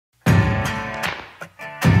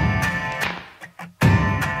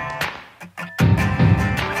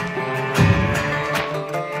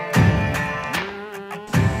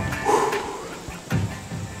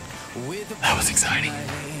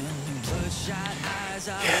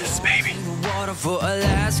Yes, baby. Water for a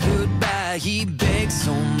last goodbye. He begged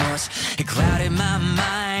so much, it clouded my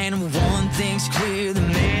mind. One thing's clear, the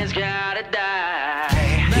man's gotta die.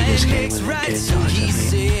 He just came with right, 10 so yards he of me.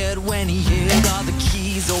 said when he held all the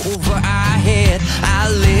keys over our head. I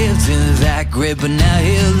lived in that grip, but now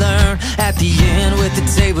he'll learn at the end with the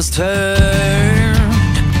tables turned.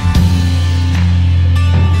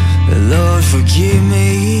 Lord, forgive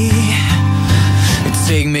me and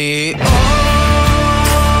take me on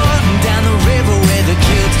down the river where the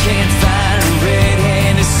guilt can't find a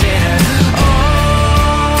red-handed sinner.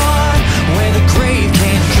 On where the grave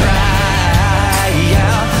can't cry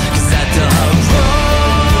out, 'cause I done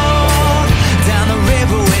wrong. Down the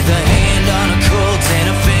river with a hand on a Colt and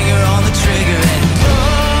a finger on the trigger, and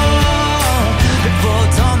long before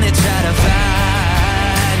dawn they try to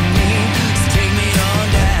find me. Just take me on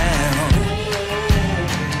down.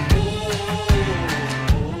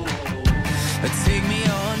 Take me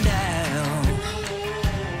on down.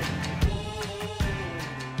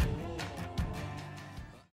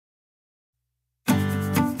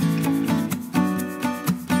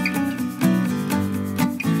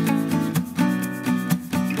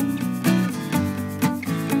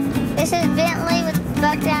 This is Bentley with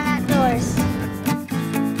Buckdown Outdoors.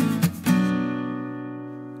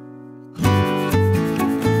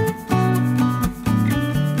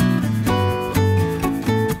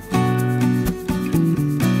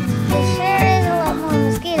 There sure is a lot more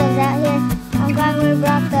mosquitoes out here. I'm glad we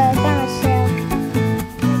brought the THERMACELL.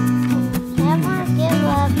 Never give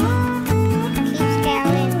up. Keep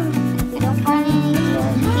scouting. If we don't find any,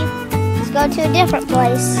 let's go to a different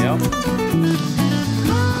place. Yep.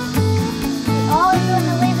 Always going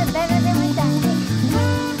to leave it better than we done it.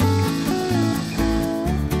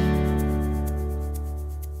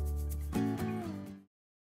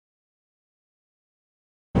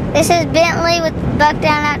 This is Bentley with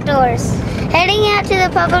Buckdown Outdoors. Heading out to the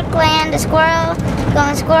public land to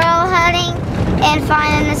going squirrel hunting and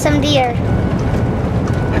finding some deer.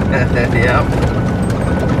 Yep.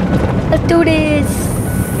 Let's do this.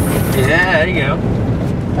 Yeah, there you go.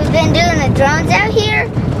 We've been doing the drones out here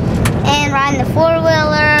and riding the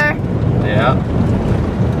four-wheeler. Yeah.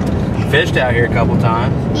 Fished out here a couple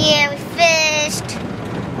times. Yeah, we fished.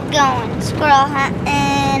 We're going squirrel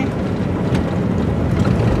hunting.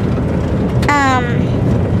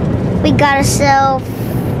 We got ourselves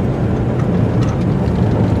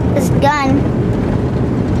this gun.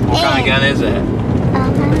 What kind of gun is that? I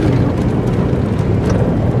don't know.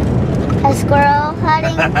 A squirrel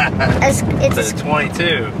hunting. It's a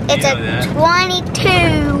 22. It's a 22,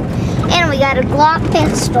 and we got a Glock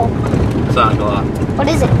pistol. It's not a Glock. What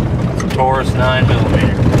is it? It's a Taurus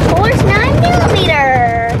 9mm. Taurus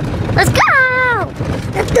 9mm. Let's go!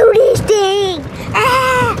 Let's do this thing!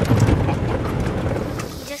 Ah!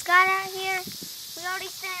 We just got out here. We already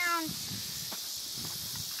found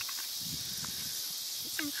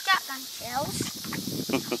some shotgun shells.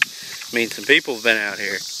 I mean, some people have been out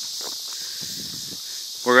here.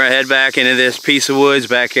 We're gonna head back into this piece of woods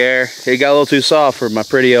back there. It got a little too soft for my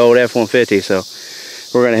pretty old F-150, so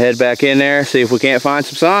we're gonna head back in there, see if we can't find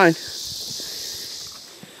some sign.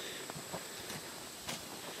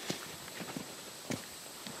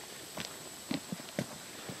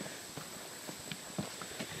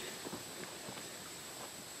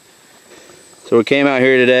 So we came out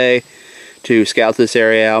here today to scout this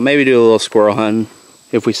area out, maybe do a little squirrel hunting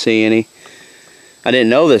if we see any. I didn't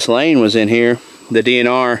know this lane was in here. The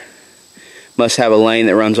DNR must have a lane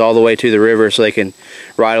that runs all the way to the river so they can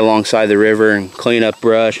ride alongside the river and clean up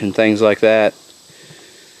brush and things like that.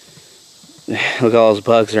 Look at all those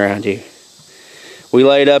bugs around you. We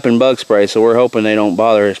laid up in bug spray, so we're hoping they don't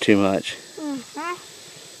bother us too much.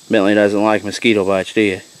 Bentley doesn't like mosquito bites, do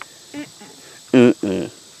you?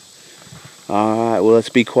 Alright, well, let's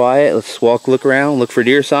be quiet. Let's walk, look around, look for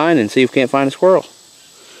deer sign, and see if we can't find a squirrel.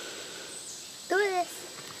 Do this.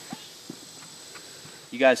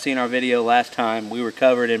 You guys seen our video last time. We were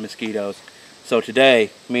covered in mosquitoes. So today,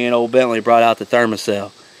 me and old Bentley brought out the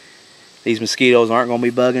THERMACELL. These mosquitoes aren't going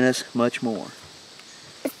to be bugging us much more.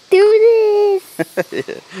 Let's do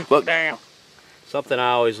this. Look down. Something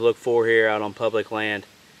I always look for here out on public land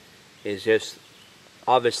is just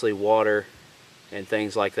obviously water and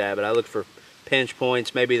things like that, but I look for pinch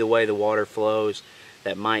points, maybe the way the water flows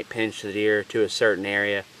that might pinch the deer to a certain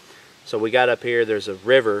area. So we got up here, there's a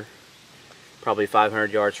river probably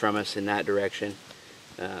 500 yards from us in that direction,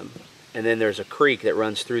 and then there's a creek that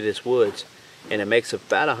runs through this woods, and it makes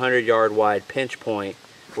about a 100-yard wide pinch point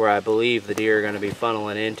where I believe the deer are going to be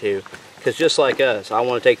funneling into, because just like us, I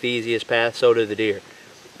want to take the easiest path, so do the deer.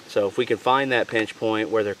 So if we can find that pinch point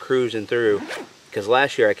where they're cruising through, because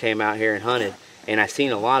last year I came out here and hunted and I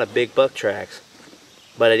seen a lot of big buck tracks,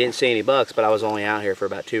 but I didn't see any bucks, but I was only out here for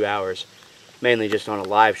about 2 hours, mainly just on a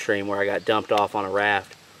live stream where I got dumped off on a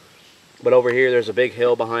raft. But over here there's a big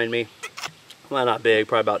hill behind me. Well, not big,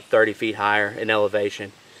 probably about 30 feet higher in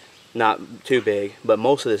elevation. Not too big, but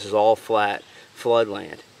most of this is all flat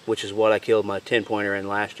floodland, which is what I killed my 10-pointer in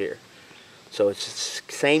last year. So it's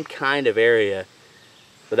the same kind of area,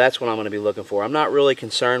 but that's what I'm going to be looking for. I'm not really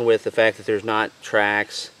concerned with the fact that there's not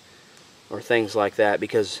tracks or things like that,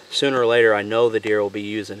 because sooner or later I know the deer will be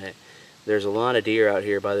using it. There's a lot of deer out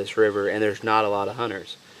here by this river, and there's not a lot of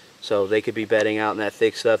hunters. So they could be bedding out in that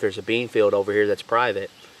thick stuff. There's a bean field over here that's private,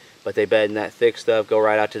 but they bed in that thick stuff, go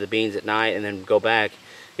right out to the beans at night, and then go back.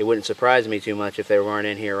 It wouldn't surprise me too much if they weren't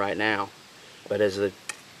in here right now. But as the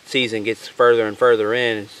season gets further and further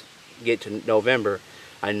in, get to November,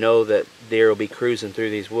 I know that deer will be cruising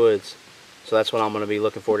through these woods. So that's what I'm going to be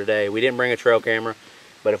looking for today. We didn't bring a trail camera,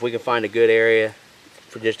 but if we can find a good area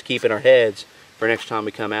for just to keep in our heads for next time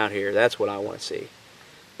we come out here, that's what I want to see.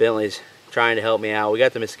 Bentley's trying to help me out. We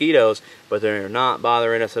got the mosquitoes, but they're not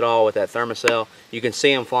bothering us at all with that THERMACELL. You can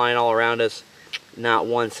see them flying all around us. Not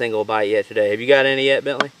one single bite yet today. Have you got any yet,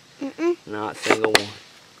 Bentley? Mm-mm. Not a single one.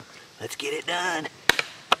 Let's get it done.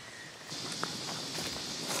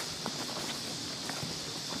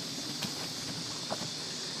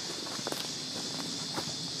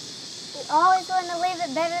 We always want to leave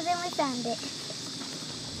it better than we found it.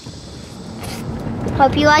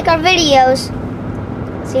 Hope you like our videos.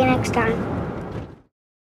 See you next time.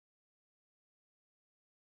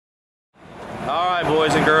 Alright,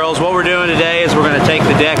 boys and girls, what we're doing today is we're going to take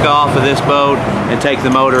the deck off of this boat and take the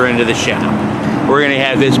motor into the shop. We're going to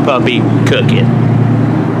have this puppy cooking.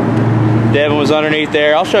 Devin was underneath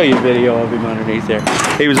there. I'll show you a video of him underneath there.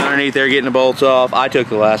 He was underneath there getting the bolts off. I took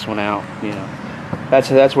the last one out, you know.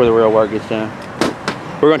 That's where the real work gets done.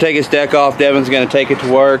 We're going to take this deck off. Devin's going to take it to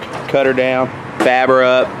work, cut her down, fab her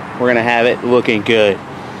up. We're going to have it looking good.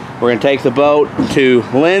 We're going to take the boat to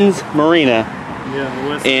Lynn's Marina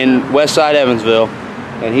in West Side Evansville,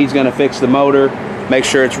 and he's going to fix the motor, make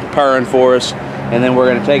sure it's purring for us, and then we're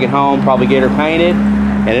going to take it home, probably get her painted,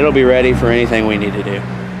 and it'll be ready for anything we need to do.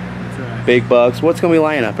 That's right. Big bucks. What's going to be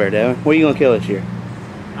laying up there, Devin? What are you going to kill this year?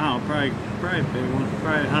 Oh, probably a big one.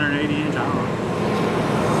 Probably 180 inch. I don't know.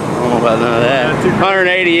 I don't know about none of that.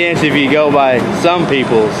 180 inch if you go by some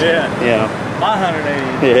people's. Yeah. Yeah. My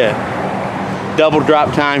 180 inch. Yeah. Double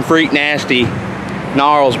drop time, freak nasty.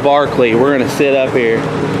 Gnarls Barkley. We're going to sit up here.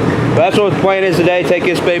 But that's what the plan is today. Take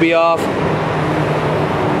this baby off.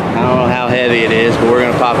 I don't know how heavy it is, but we're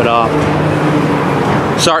going to pop it off.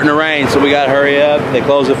 It's starting to rain, so we got to hurry up. They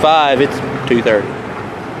close at 5. It's 2:30.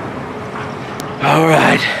 All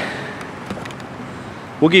right.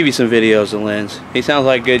 We'll give you some videos of Lynn's. He sounds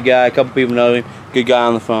like a good guy. A couple people know him. Good guy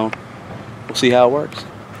on the phone. We'll see how it works.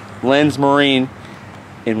 Lynn's Marine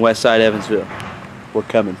in West Side Evansville. We're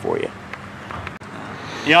coming for you.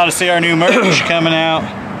 You ought to see our new merch coming out.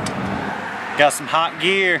 Got some hot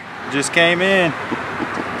gear. Just came in.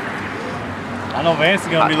 I know Vance is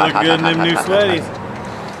going to be looking good in them new sweaties.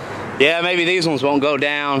 Yeah, maybe these ones won't go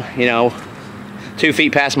down, you know, 2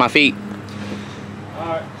 feet past my feet. All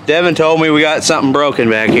right. Devin told me we got something broken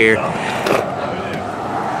back here.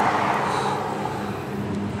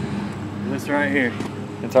 This right here.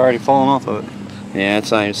 It's already falling off of it. Yeah,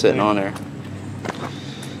 it's not even sitting on there.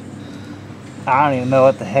 I don't even know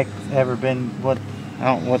what the heck ever been, what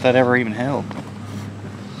that ever even held.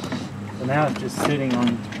 So now it's just sitting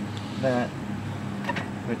on that,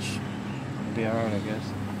 which will be alright, I guess.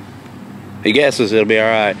 He guesses it'll be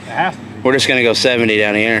alright. It has to be. We're just going to go 70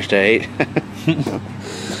 down the interstate.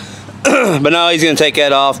 But no, he's going to take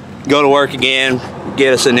that off, go to work again,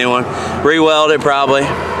 get us a new one. Re-weld it probably.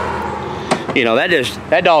 You know,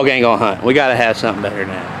 that dog ain't going to hunt. We got to have something better than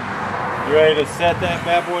that. You ready to set that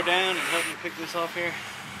bad boy down and help me pick this off here?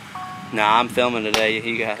 Nah, I'm filming today.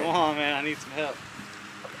 You got it. Come on, man. I need some help.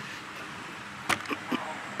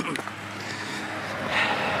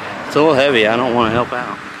 It's a little heavy. I don't want to help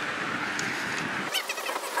out.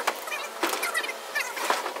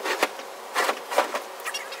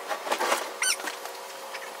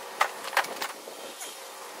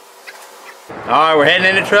 All right, we're heading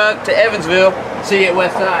in the truck to Evansville. See you at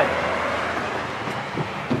West Side.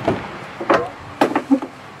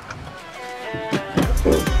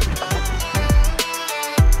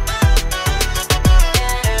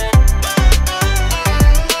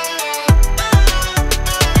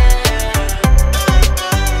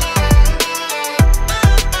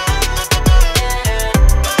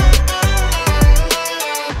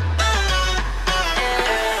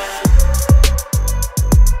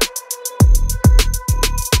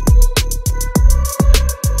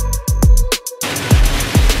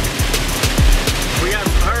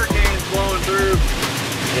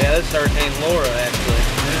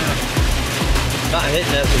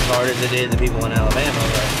 hitting us as hard as it did the people in Alabama,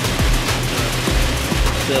 but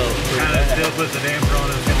still. Still puts a damper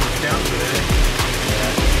on us in the count today.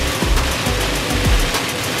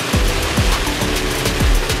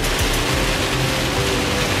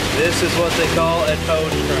 This is what they call a toe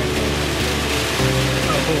strangler.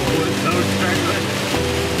 Oh, toe strangler.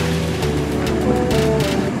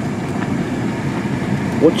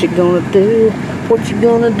 What you gonna do? What you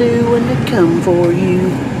gonna do when they come for you?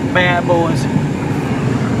 Bad boys.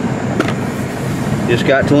 Just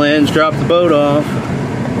got to Lynn's, dropped the boat off.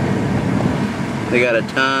 They got a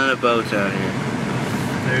ton of boats out here.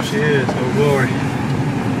 There she is. Oh glory.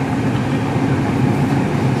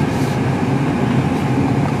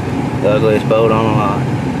 The ugliest boat on the lot.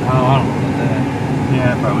 Oh, I don't know about that.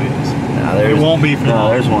 Yeah, it probably is. No, there's, it won't be for no, long.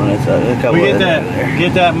 there's one that's a couple We of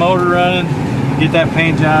get that motor running, get that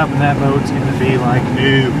paint job, and that boat's gonna be like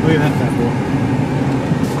new. Look at that bad boy.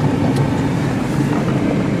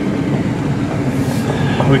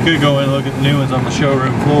 We could go in and look at the new ones on the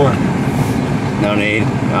showroom floor. No need.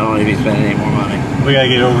 I don't need to be spending any more money. We gotta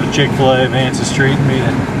get over to Chick-fil-A, Vance's Street, and meet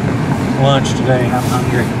at lunch today. I'm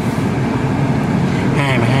hungry.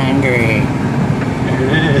 I'm hungry. There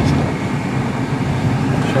it is.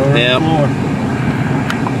 Showroom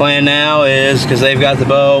floor. Plan now is, because they've got the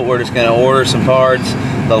boat, we're just going to order some parts,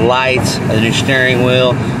 the lights, a new steering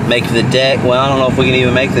wheel, make the deck. Well, I don't know if we can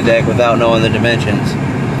even make the deck without knowing the dimensions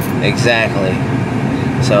exactly.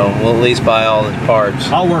 So we'll at least buy all the parts.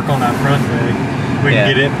 I'll work on that front deck. We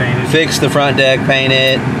can get it painted. Fix the front deck, paint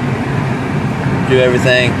it, do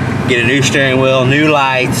everything, get a new steering wheel, new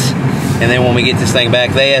lights, and then when we get this thing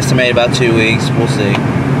back, they estimate about 2 weeks. We'll see.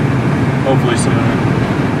 Hopefully sooner.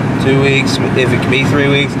 2 weeks, if it can be 3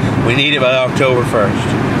 weeks, we need it by October 1st.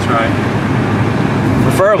 That's right.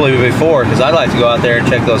 Preferably before, because I'd like to go out there and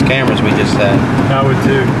check those cameras we just had. I would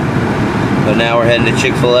too. But now we're heading to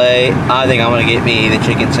Chick-fil-A. I think I'm going to get me the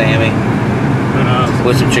chicken Sammy. Who knows?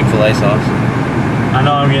 With some Chick-fil-A sauce. I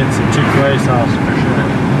know I'm getting some Chick-fil-A sauce for sure.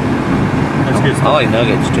 That's good stuff. I like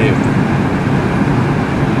nuggets too.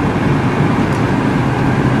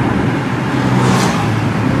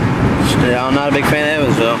 I'm not a big fan of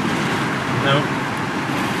Evansville. Nope.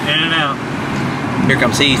 In and out. Here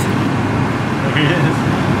comes Heath. There he is.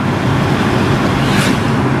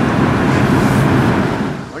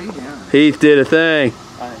 What are you doing? Heath did a thing.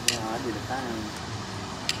 I did a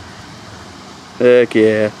thing. Heck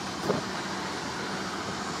yeah.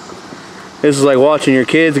 This is like watching your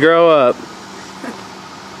kids grow up.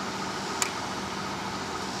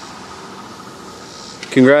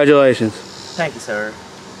 Congratulations. Thank you, sir.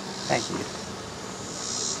 Thank you.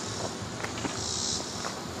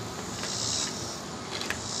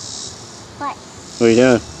 What? What are you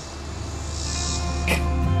doing?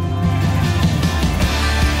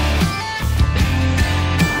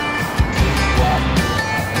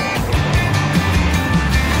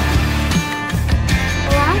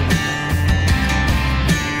 Hello?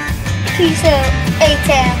 Peace out,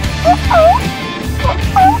 A-Town.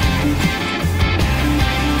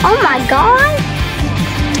 Oh my God!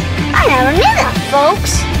 I never knew that,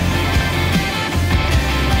 folks.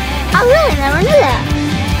 I really never knew that.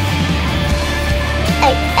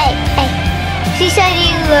 Hey. She said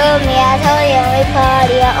you love me. I told you every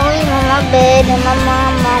party. I only on my bed and my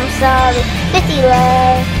mom, I'm sorry. 50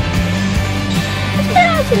 love. Let's put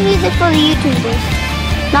on some music for the YouTubers.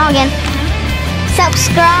 Now again.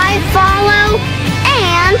 Subscribe, follow,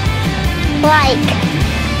 and like.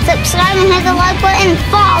 Subscribe and hit the like button.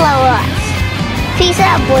 Follow us. Peace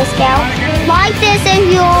out, Boy Scout. Like this if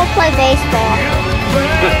you all play baseball.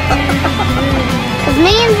 Cause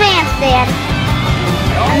me and Vance did.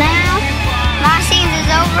 And now, my season is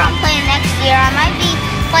over. I'm playing next year. I might be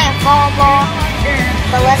playing fall ball.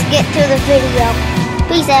 But let's get to the video.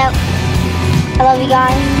 Peace out. I love you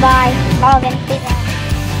guys. Bye. Peace out.